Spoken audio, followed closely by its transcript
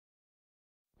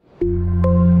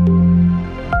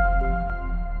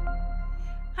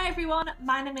everyone,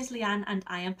 my name is Leanne and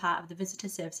I am part of the Visitor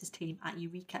Services team at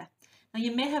Eureka. Now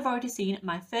you may have already seen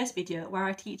my first video where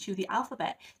I teach you the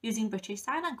alphabet using British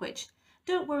Sign Language.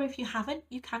 Don't worry if you haven't,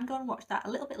 you can go and watch that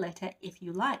a little bit later if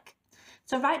you like.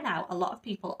 So right now a lot of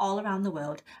people all around the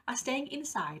world are staying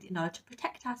inside in order to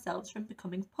protect ourselves from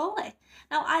becoming poorly.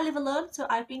 Now I live alone, so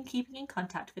I've been keeping in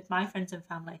contact with my friends and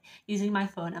family using my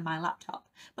phone and my laptop.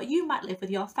 But you might live with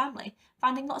your family,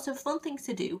 finding lots of fun things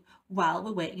to do while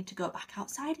we're waiting to go back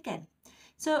outside again.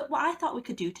 So what I thought we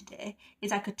could do today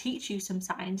is I could teach you some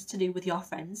signs to do with your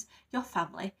friends, your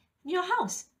family and your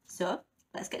house. So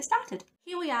let's get started.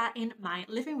 Here we are in my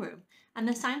living room, and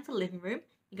the sign for living room,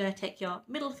 you're going to take your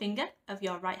middle finger of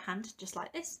your right hand just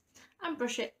like this and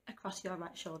brush it across your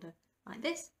right shoulder like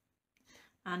this.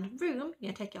 And room,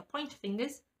 you're going to take your pointer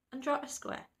fingers and draw a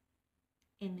square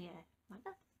in the air like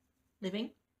that. Living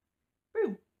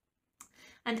room.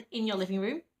 And in your living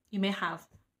room you may have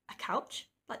a couch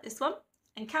like this one,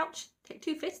 and couch, take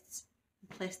two fists and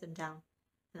place them down,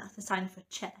 and that's the sign for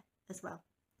chair as well.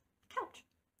 Couch.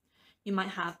 You might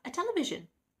have a television,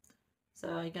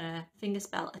 so you're going to finger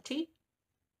spell a T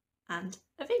and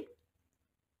a V.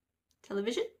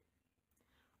 Television.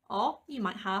 Or you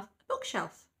might have a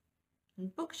bookshelf,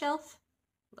 and bookshelf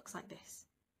looks like this.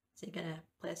 So you're going to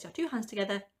place your two hands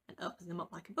together and open them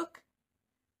up like a book,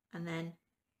 and then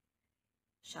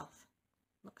shelf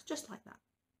looks just like that.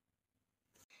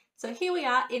 So here we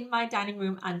are in my dining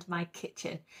room and my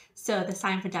kitchen. So the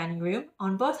sign for dining room,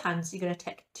 on both hands you're going to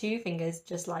take two fingers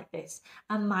just like this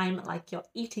and mime like you're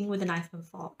eating with a knife and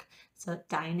fork. So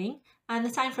dining. And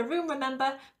the sign for room,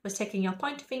 remember, was taking your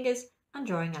pointer fingers and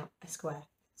drawing out a square.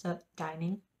 So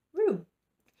dining room.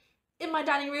 In my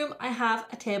dining room I have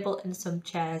a table and some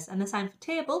chairs, and the sign for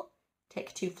table,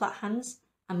 take two flat hands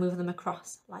and move them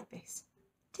across like this.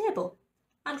 Table.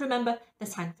 And remember the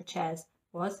sign for chairs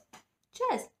was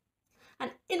chairs. And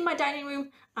in my dining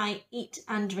room I eat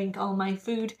and drink all my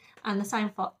food, and the sign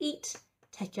for eat,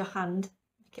 take your hand,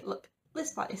 make it look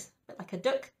this like this, a bit like a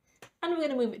duck, and we're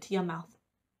going to move it to your mouth.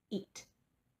 Eat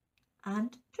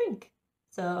and drink.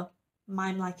 So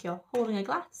mime like you're holding a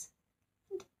glass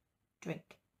and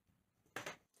drink.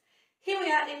 Here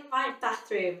we are in my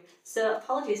bathroom, so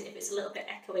apologies if it's a little bit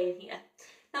echoey in here.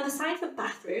 Now the sign for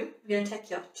bathroom, we're going to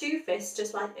take your two fists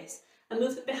just like this and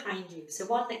move them behind you, so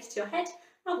one next to your head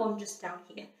and one just down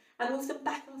here, and move them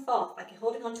back and forth like you're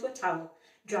holding onto a towel,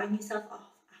 drying yourself off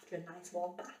after a nice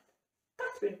warm bath.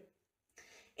 Bathroom.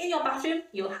 In your bathroom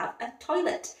you'll have a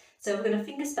toilet, so we're going to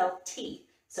finger spell T,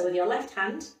 so with your left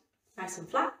hand nice and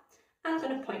flat, and I'm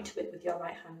going to point to it with your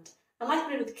right hand, and like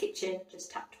we did with the kitchen,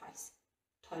 just tap twice.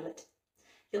 Toilet.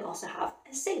 You'll also have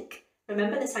a sink.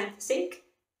 Remember the sign for sink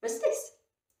was this.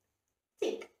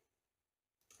 Sink.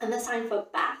 And the sign for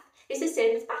bath is the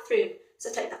same as bathroom,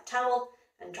 so take that towel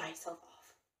and dry yourself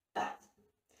off. Bath.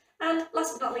 And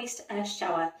last but not least, a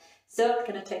shower. So I'm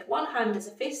going to take one hand as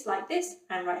a fist like this.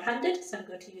 I'm right-handed, so I'm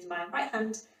going to use my right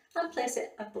hand and place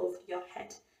it above your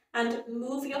head. And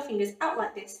move your fingers out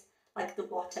like this, like the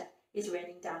water is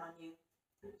raining down on you.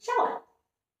 Shower.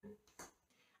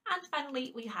 And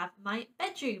finally we have my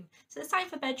bedroom. So the sign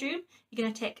for bedroom, you're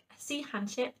going to take a C hand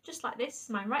shape just like this,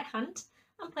 my right hand,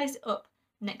 and place it up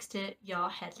next to your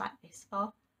head like this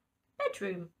for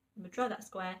bedroom. I'm going to draw that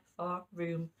square for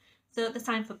room. So the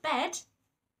sign for bed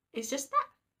is just that.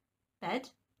 Bed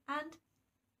and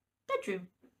bedroom.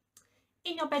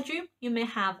 In your bedroom you may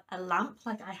have a lamp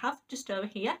like I have just over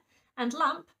here, and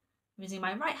lamp, I'm using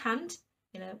my right hand,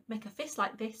 make a fist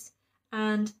like this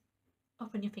and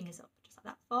open your fingers up just like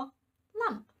that for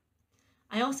lamp.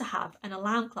 I also have an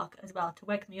alarm clock as well to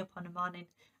wake me up on the morning,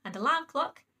 and alarm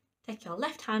clock, take your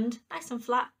left hand nice and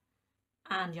flat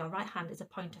and your right hand is a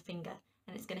pointer finger,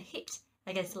 and it's going to hit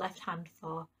against the left hand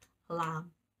for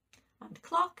alarm. And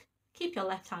clock, keep your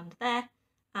left hand there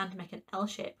and make an L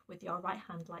shape with your right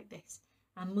hand like this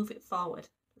and move it forward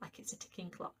like it's a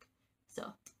ticking clock. So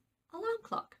alarm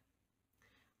clock.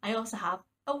 I also have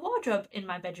a wardrobe in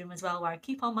my bedroom as well where I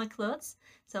keep all my clothes.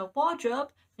 So wardrobe,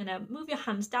 you're going to move your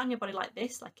hands down your body like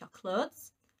this, like your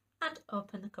clothes, and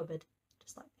open the cupboard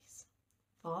just like this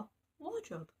for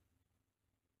wardrobe.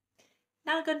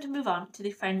 Now we're going to move on to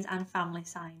the friends and family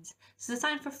signs. So the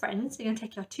sign for friends, you're going to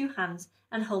take your two hands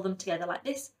and hold them together like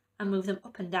this and move them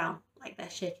up and down like they're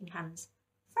shaking hands.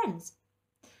 Friends.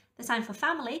 The sign for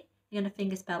family, you're going to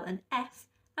finger spell an F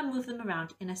and move them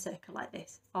around in a circle like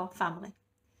this for family.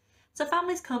 So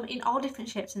families come in all different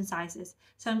shapes and sizes,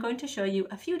 so I'm going to show you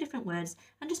a few different words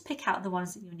and just pick out the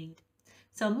ones that you need.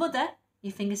 So mother,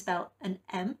 you finger spell an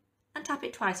M and tap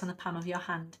it twice on the palm of your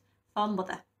hand for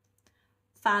mother.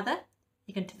 Father,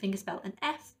 you're going to finger spell an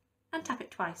F and tap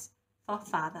it twice for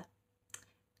father.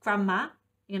 Grandma,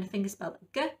 you're going to finger spell a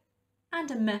G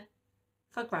and a M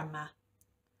for grandma.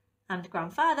 And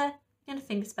grandfather, you're going to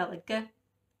finger spell a G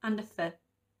and a F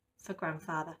for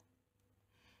grandfather.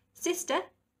 Sister,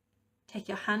 take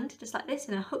your hand just like this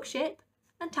in a hook shape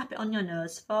and tap it on your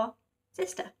nose for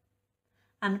sister.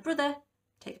 And brother,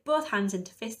 take both hands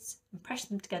into fists and press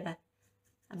them together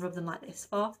and rub them like this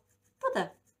for brother.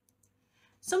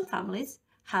 Some families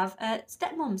have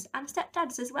stepmums and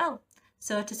stepdads as well.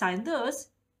 So to sign those,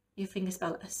 you finger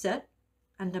spell a S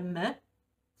and a M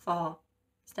for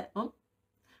stepmum,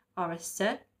 or a S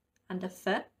and a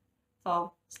F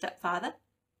for stepfather,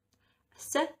 a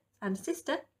S and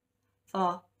sister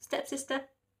for stepsister,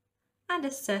 and a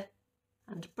S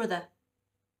and brother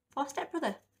for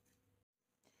stepbrother.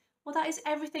 Well, that is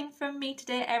everything from me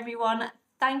today, everyone.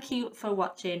 Thank you for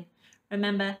watching.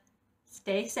 Remember,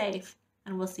 stay safe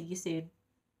and we'll see you soon.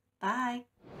 Bye.